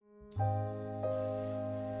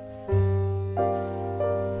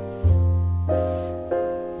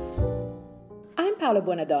I'm Paola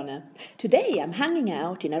Buonadonna. Today I'm hanging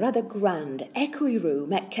out in a rather grand, echoey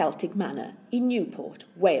room at Celtic Manor in Newport,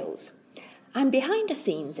 Wales. I'm behind the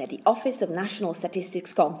scenes at the Office of National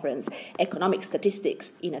Statistics Conference, Economic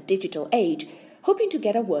Statistics in a Digital Age, hoping to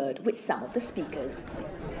get a word with some of the speakers.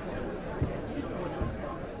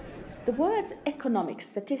 The words economic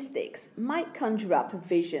statistics might conjure up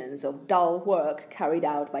visions of dull work carried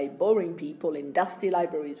out by boring people in dusty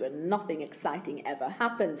libraries where nothing exciting ever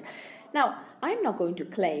happens. Now, I'm not going to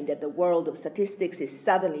claim that the world of statistics is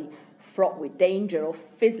suddenly fraught with danger or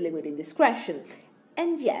fizzling with indiscretion.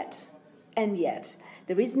 And yet,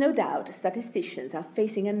 there is no doubt statisticians are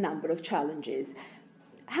facing a number of challenges.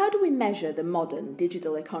 How do we measure the modern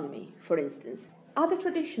digital economy, for instance? Are the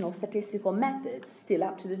traditional statistical methods still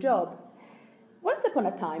up to the job? Once upon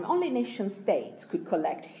a time, only nation-states could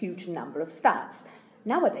collect a huge number of stats.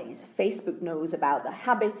 Nowadays, Facebook knows about the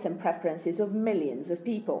habits and preferences of millions of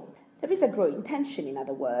people. There is a growing tension, in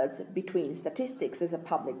other words, between statistics as a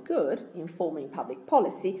public good, informing public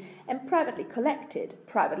policy, and privately collected,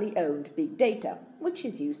 privately owned big data, which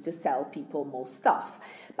is used to sell people more stuff.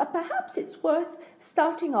 But perhaps it's worth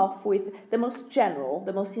starting off with the most general,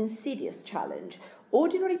 the most insidious challenge: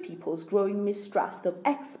 ordinary people's growing mistrust of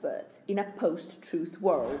experts in a post-truth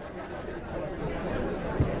world.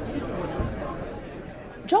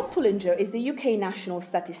 John Pullinger is the UK national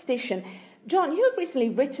statistician. John, you have recently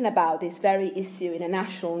written about this very issue in a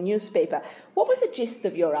national newspaper. What was the gist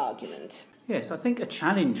of your argument? Yes, I think a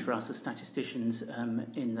challenge for us as statisticians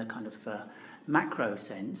in the kind of macro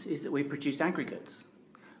sense is that we produce aggregates.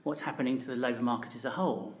 What's happening to the labour market as a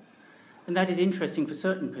whole? And that is interesting for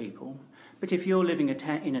certain people, but if you're living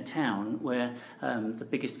in a town where the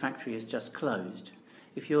biggest factory has just closed,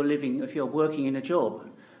 if you're working in a job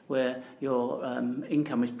where your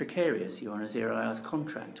income is precarious, you're on a 0 hours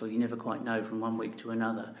contract, or you never quite know from one week to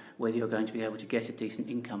another whether you're going to be able to get a decent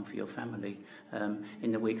income for your family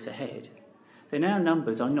in the weeks ahead, then our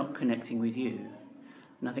numbers are not connecting with you.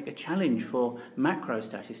 And I think a challenge for macro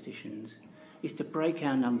statisticians is to break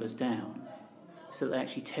our numbers down so that they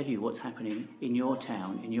actually tell you what's happening in your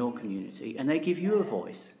town, in your community, and they give you a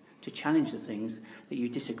voice to challenge the things that you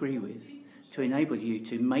disagree with, to enable you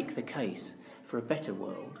to make the case for a better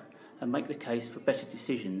world and make the case for better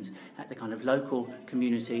decisions at the kind of local,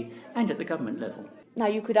 community and at the government level. Now,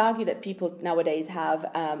 you could argue that people nowadays have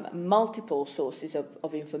multiple sources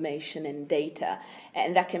of information and data,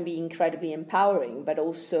 and that can be incredibly empowering, but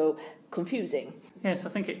also confusing. Yes, I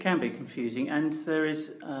think it can be confusing, and there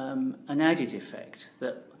is an added effect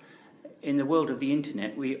that in the world of the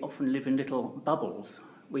internet, we often live in little bubbles.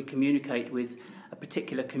 We communicate with a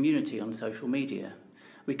particular community on social media.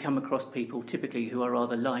 We come across people typically who are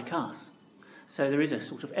rather like us. So there is a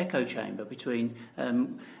sort of echo chamber between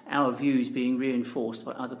our views being reinforced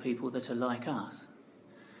by other people that are like us.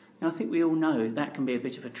 Now, I think we all know that can be a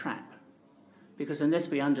bit of a trap, because unless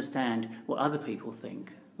we understand what other people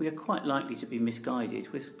think, we are quite likely to be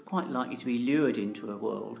misguided. We're quite likely to be lured into a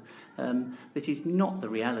world that is not the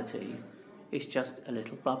reality, it's just a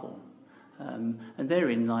little bubble. And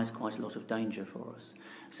therein lies quite a lot of danger for us.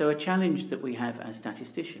 So a challenge that we have as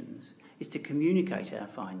statisticians is to communicate our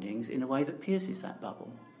findings in a way that pierces that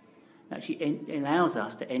bubble. It actually allows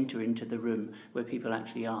us to enter into the room where people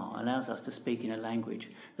actually are, allows us to speak in a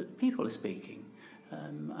language that people are speaking.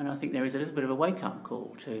 And I think there is a little bit of a wake-up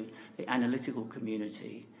call to the analytical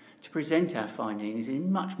community to present our findings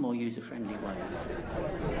in much more user-friendly ways.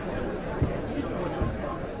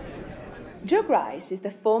 Joe Grice is the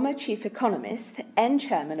former chief economist and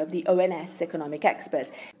chairman of the ONS Economic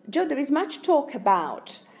Experts. Joe, there is much talk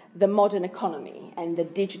about the modern economy and the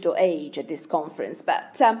digital age at this conference,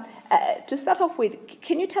 but to start off with,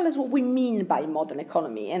 can you tell us what we mean by modern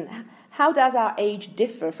economy, and how does our age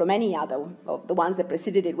differ from any other of the ones that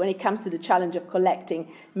preceded it when it comes to the challenge of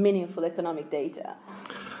collecting meaningful economic data?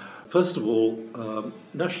 First of all,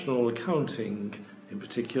 national accounting, in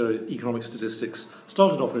particular economic statistics,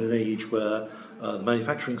 started off in an age where the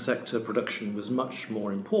manufacturing sector production was much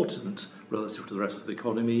more important relative to the rest of the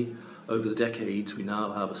economy. Over the decades, we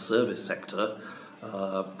now have a service sector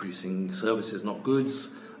producing services, not goods,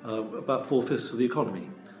 about 4/5 of the economy.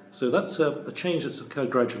 So that's a change that's occurred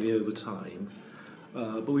gradually over time.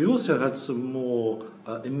 But we also had some more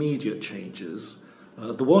immediate changes.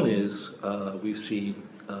 The one is we've seen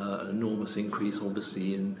an enormous increase,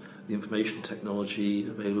 obviously, in the information technology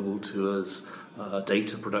available to us,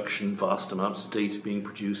 data production, vast amounts of data being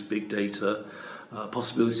produced, big data.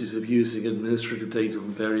 possibilities of using administrative data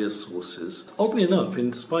from various sources. Oddly enough,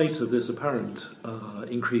 in spite of this apparent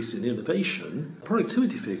increase in innovation,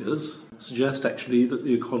 productivity figures suggest actually that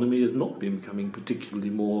the economy has not been becoming particularly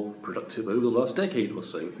more productive over the last decade or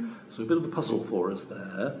so. So a bit of a puzzle for us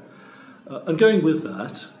there. And going with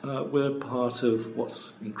that, we're part of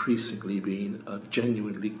what's increasingly been a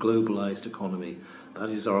genuinely globalized economy. That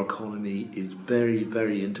is, our economy is very,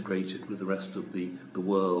 very integrated with the rest of the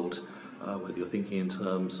world, whether you're thinking in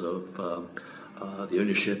terms of the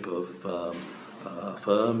ownership of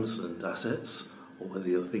firms and assets, or whether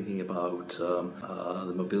you're thinking about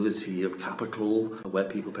the mobility of capital, where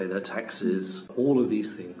people pay their taxes, all of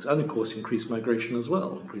these things, and of course increased migration as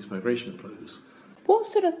well, increased migration flows. What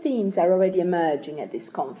sort of themes are already emerging at this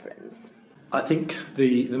conference? I think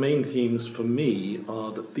the main themes for me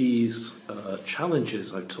are that these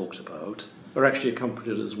challenges I've talked about are actually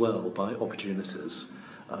accompanied as well by opportunities.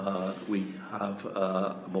 We have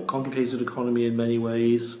a more complicated economy in many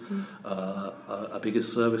ways, a bigger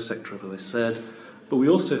service sector, as I said, but we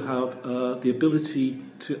also have the ability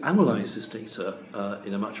to analyse this data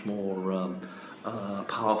in a much more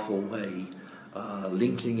powerful way.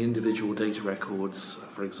 Linking individual data records,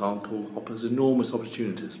 for example, offers enormous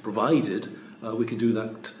opportunities, provided we can do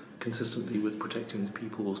that consistently with protecting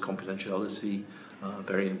people's confidentiality,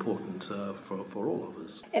 very important for all of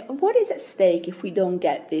us. What is at stake if we don't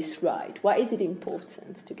get this right? Why is it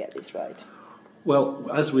important to get this right? Well,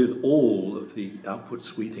 as with all of the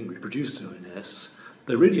outputs we think we produce in ONS,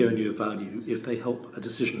 they're really only of value if they help a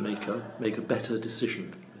decision maker make a better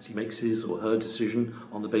decision. He makes his or her decision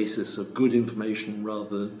on the basis of good information rather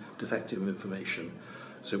than defective information.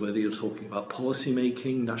 So whether you're talking about policy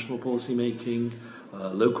making, national policy making,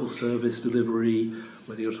 local service delivery,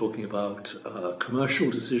 whether you're talking about commercial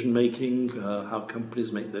decision making, how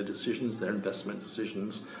companies make their decisions, their investment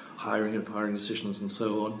decisions, hiring and firing decisions and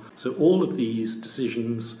so on. So all of these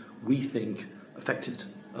decisions we think affected.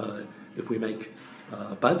 If we make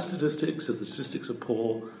bad statistics, if the statistics are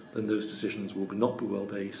poor, then those decisions will not be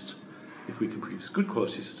well-based. If we can produce good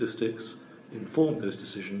quality statistics, inform those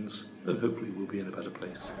decisions, then hopefully we'll be in a better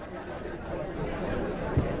place.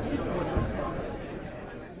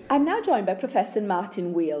 I'm now joined by Professor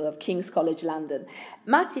Martin Wheal of King's College London.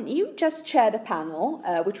 Martin, you just chaired a panel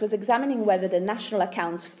which was examining whether the national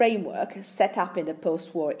accounts framework set up in the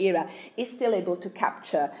post-war era is still able to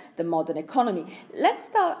capture the modern economy. Let's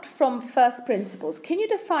start from first principles. Can you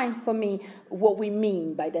define for me what we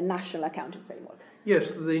mean by the national accounting framework?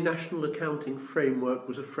 Yes, the National Accounting Framework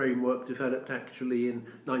was a framework developed actually in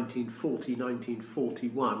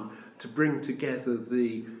 1940-1941 to bring together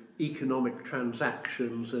the economic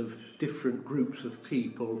transactions of different groups of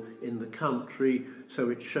people in the country, so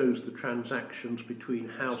it shows the transactions between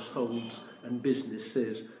households and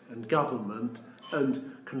businesses and government,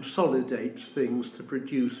 and consolidates things to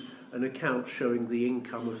produce an account showing the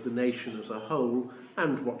income of the nation as a whole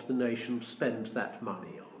and what the nation spends that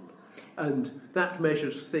money on. And that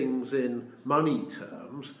measures things in money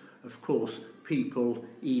terms. Of course, people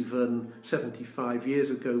even 75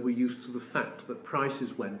 years ago were used to the fact that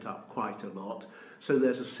prices went up quite a lot. So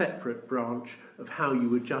there's a separate branch of how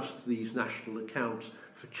you adjust these national accounts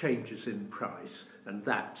for changes in price. And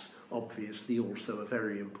that's obviously also a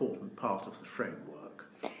very important part of the framework.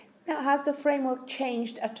 Now, has the framework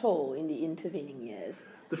changed at all in the intervening years?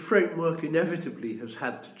 The framework inevitably has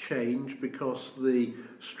had to change because the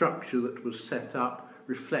structure that was set up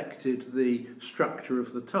reflected the structure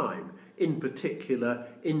of the time. In particular,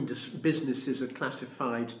 businesses are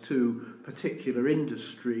classified to particular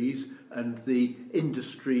industries, and the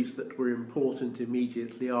industries that were important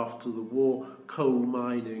immediately after the war, coal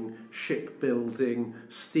mining, shipbuilding,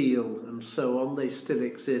 steel and so on, they still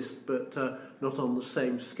exist, but not on the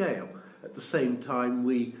same scale. At the same time,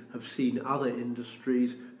 we have seen other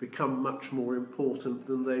industries become much more important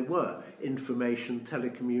than they were. Information,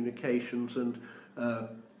 telecommunications and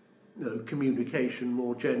communication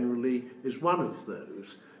more generally is one of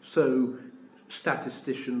those. So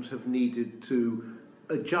statisticians have needed to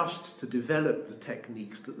adjust to develop the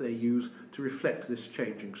techniques that they use to reflect this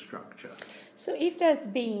changing structure. So if there's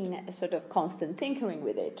been a sort of constant tinkering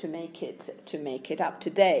with it to make it up to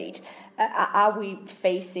date, are we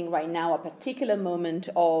facing right now a particular moment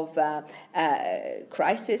of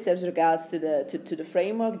crisis as regards to the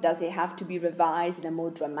framework? Does it have to be revised in a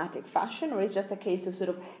more dramatic fashion, or is it just a case of sort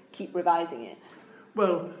of keep revising it?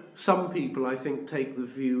 Well, some people, I think, take the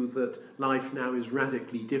view that life now is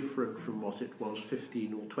radically different from what it was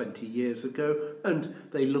 15 or 20 years ago, and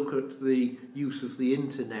they look at the use of the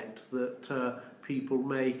internet that people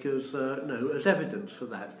make as as evidence for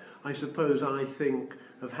that. I suppose I think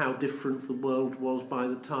of how different the world was by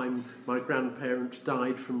the time my grandparents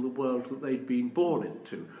died from the world that they'd been born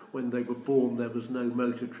into. When they were born, there was no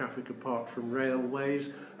motor traffic apart from railways.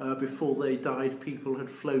 Before they died, people had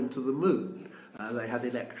flown to the moon. They had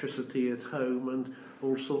electricity at home and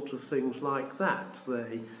all sorts of things like that.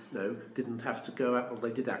 They didn't have to go out, well, they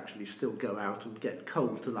did actually still go out and get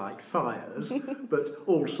coal to light fires, but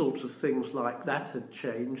all sorts of things like that had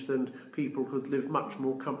changed and people could live much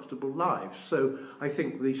more comfortable lives. So I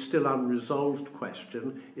think the still unresolved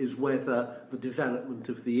question is whether the development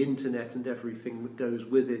of the internet and everything that goes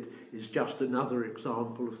with it is just another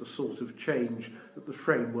example of the sort of change that the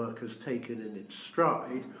framework has taken in its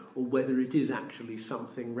stride, or whether it is actually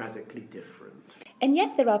something radically different. And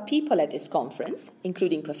yet there are people at this conference,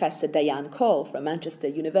 including Professor Diane Cole from Manchester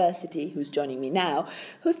University, who's joining me now,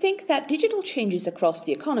 who think that digital changes across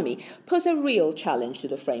the economy pose a real challenge to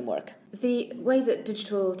the framework. The way that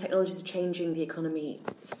digital technologies are changing the economy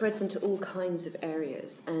spreads into all kinds of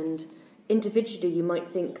areas, and individually you might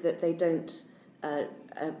think that they don't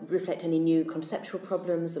reflect any new conceptual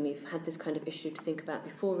problems, and we've had this kind of issue to think about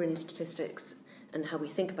before in statistics and how we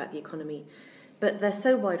think about the economy. But they're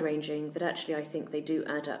so wide-ranging that actually I think they do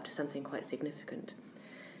add up to something quite significant.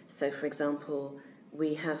 So, for example,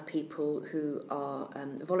 we have people who are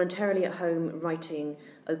voluntarily at home writing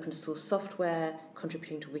open source software,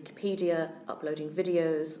 contributing to Wikipedia, uploading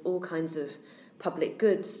videos, all kinds of public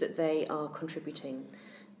goods that they are contributing.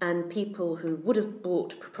 And people who would have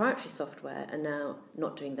bought proprietary software are now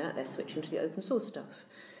not doing that, they're switching to the open source stuff.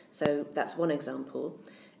 So that's one example.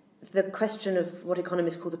 The question of what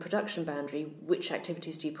economists call the production boundary, which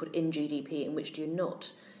activities do you put in GDP and which do you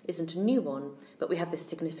not, isn't a new one, but we have this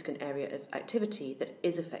significant area of activity that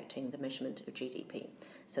is affecting the measurement of GDP.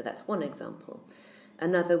 So that's one example.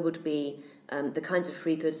 Another would be the kinds of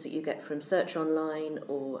free goods that you get from search online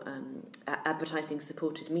or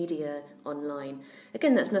advertising-supported media online.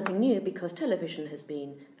 Again, that's nothing new because television has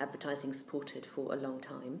been advertising-supported for a long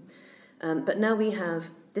time. But now we have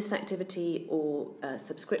this activity or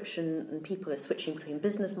subscription, and people are switching between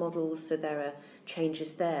business models, so there are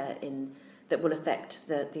changes there that will affect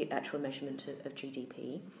the actual measurement of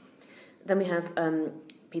GDP. Then we have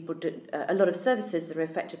people do a lot of services that are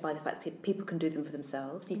affected by the fact that people can do them for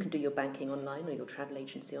themselves. You can do your banking online or your travel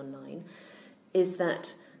agency online. Is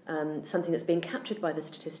that something that's being captured by the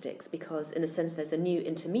statistics? Because in a sense there's a new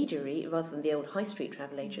intermediary rather than the old high street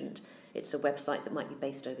travel agent. It's a website that might be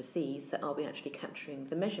based overseas, so are we actually capturing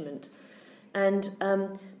the measurement? And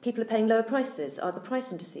people are paying lower prices. Are the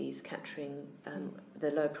price indices capturing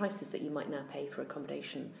the lower prices that you might now pay for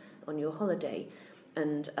accommodation on your holiday?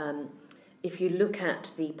 And if you look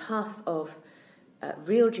at the path of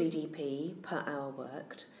real GDP per hour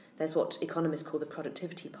worked, there's what economists call the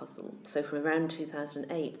productivity puzzle. So from around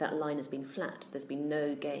 2008, that line has been flat. There's been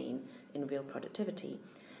no gain in real productivity.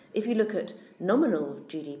 If you look at nominal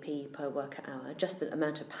GDP per worker hour, just the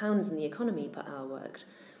amount of pounds in the economy per hour worked,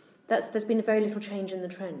 there's been very little change in the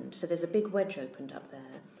trend. So there's a big wedge opened up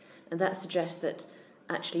there. And that suggests that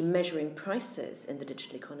actually measuring prices in the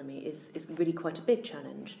digital economy is really quite a big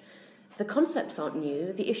challenge. The concepts aren't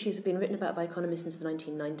new. The issues have been written about by economists since the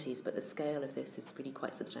 1990s, but the scale of this is really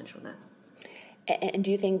quite substantial now. And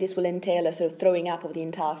do you think this will entail a sort of throwing up of the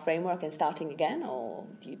entire framework and starting again, or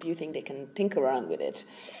do you think they can tinker around with it?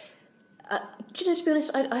 To be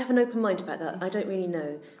honest, I have an open mind about that. I don't really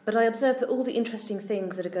know. But I observe that all the interesting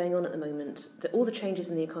things that are going on at the moment, that all the changes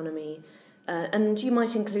in the economy, and you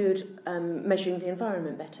might include measuring the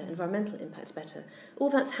environment better, environmental impacts better, all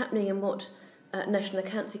that's happening in what national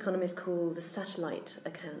accounts economists call the satellite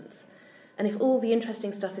accounts. And if all the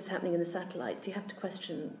interesting stuff is happening in the satellites, you have to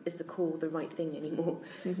question, is the core the right thing anymore?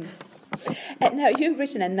 Mm-hmm. Now, you've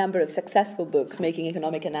written a number of successful books making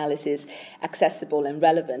economic analysis accessible and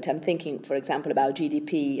relevant. I'm thinking, for example, about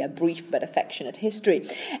GDP, A Brief but Affectionate History.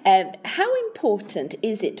 How important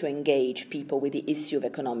is it to engage people with the issue of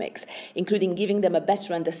economics, including giving them a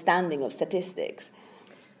better understanding of statistics?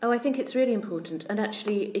 Oh, I think it's really important, and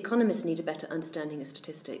actually economists need a better understanding of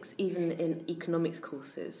statistics, even in economics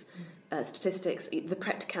courses. Statistics, the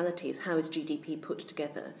practicalities, how is GDP put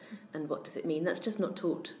together and what does it mean, that's just not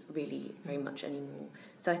taught really very much anymore.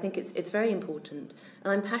 So I think it's very important,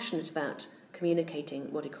 and I'm passionate about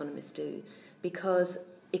communicating what economists do, because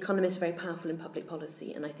economists are very powerful in public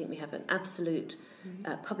policy, and I think we have an absolute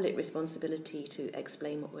public responsibility to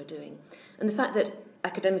explain what we're doing. And the fact that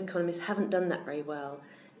academic economists haven't done that very well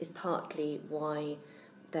is partly why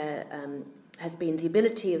there has been the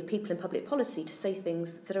ability of people in public policy to say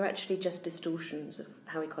things that are actually just distortions of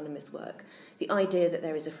how economists work. The idea that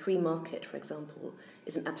there is a free market, for example,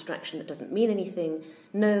 is an abstraction that doesn't mean anything.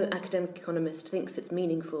 No academic economist thinks it's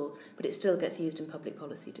meaningful, but it still gets used in public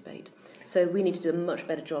policy debate. So we need to do a much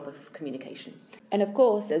better job of communication. And of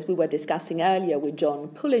course, as we were discussing earlier with John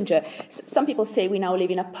Pullinger, some people say we now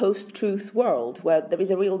live in a post-truth world where there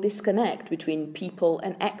is a real disconnect between people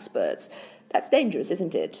and experts. That's dangerous,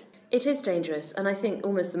 isn't it? It is dangerous, and I think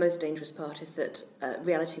almost the most dangerous part is that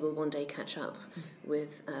reality will one day catch up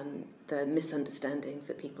with the misunderstandings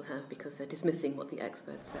that people have because they're dismissing what the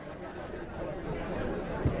experts say.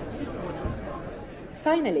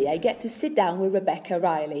 Finally, I get to sit down with Rebecca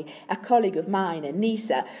Riley, a colleague of mine at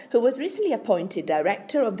NISA, who was recently appointed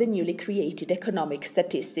director of the newly created Economic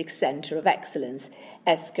Statistics Centre of Excellence,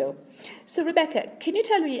 ESCO. So, Rebecca, can you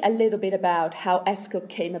tell me a little bit about how ESCO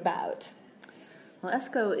came about? Well,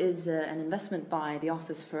 ESCO is an investment by the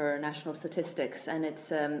Office for National Statistics, and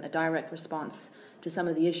it's a direct response to some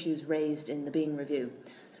of the issues raised in the Bean Review.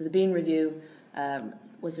 So the Bean Review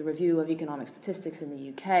was a review of economic statistics in the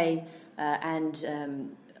UK,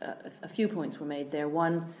 and a few points were made there.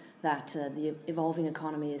 One, that the evolving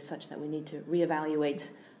economy is such that we need to reevaluate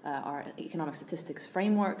our economic statistics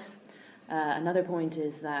frameworks. Another point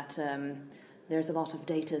is that there's a lot of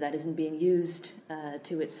data that isn't being used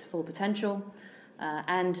to its full potential.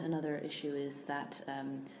 And another issue is that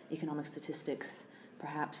economic statistics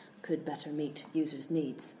perhaps could better meet users'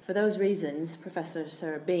 needs. For those reasons, Professor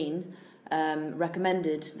Sir Bean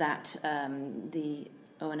recommended that the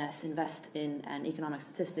ONS invest in an Economic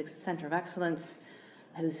Statistics Centre of Excellence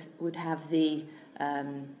would have the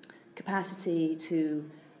capacity to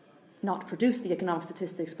not produce the economic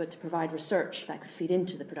statistics, but to provide research that could feed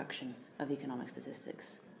into the production of economic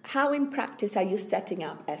statistics. How in practice are you setting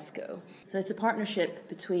up ESCO? So it's a partnership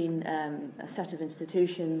between a set of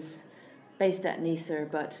institutions based at NISA,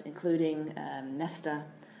 but including Nesta,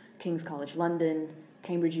 King's College London,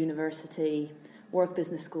 Cambridge University, Warwick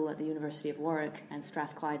Business School at the University of Warwick, and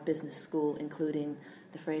Strathclyde Business School, including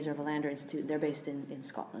the Fraser Valander Institute. They're based in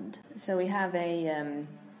Scotland. So we have a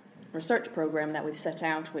research program that we've set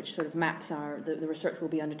out, which sort of maps the research we'll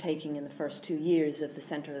be undertaking in the first 2 years of the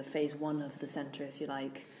centre, the phase one of the centre, if you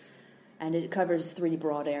like. And it covers 3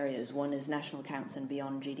 broad areas. One is national accounts and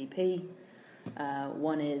beyond GDP.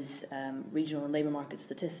 One is regional and labour market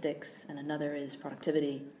statistics, and another is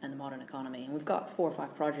productivity and the modern economy. And we've got 4 or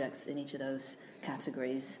 5 projects in each of those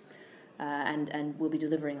categories, and we'll be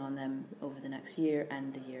delivering on them over the next year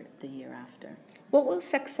and the year after. What will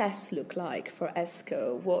success look like for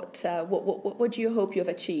ESCO? What do you hope you've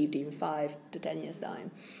achieved in 5 to 10 years'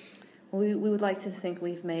 time? Well, we would like to think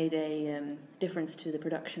we've made a difference to the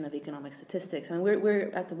production of economic statistics. I mean,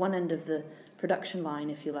 we're at the one end of the production line,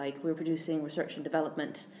 if you like. We're producing research and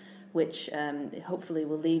development, which hopefully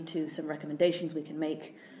will lead to some recommendations we can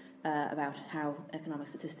make about how economic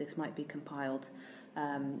statistics might be compiled.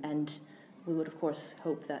 And we would, of course,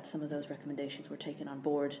 hope that some of those recommendations were taken on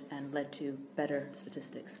board and led to better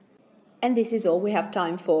statistics. And this is all we have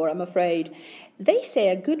time for, I'm afraid. They say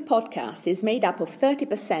a good podcast is made up of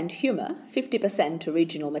 30% humour, 50%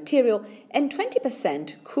 original material, and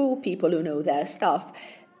 20% cool people who know their stuff.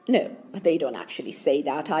 No, they don't actually say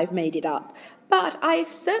that, I've made it up. But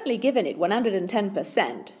I've certainly given it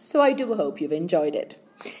 110%, so I do hope you've enjoyed it.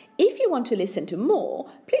 If you want to listen to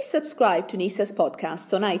more, please subscribe to NISA's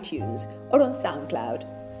podcasts on iTunes or on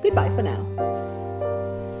SoundCloud. Goodbye for now.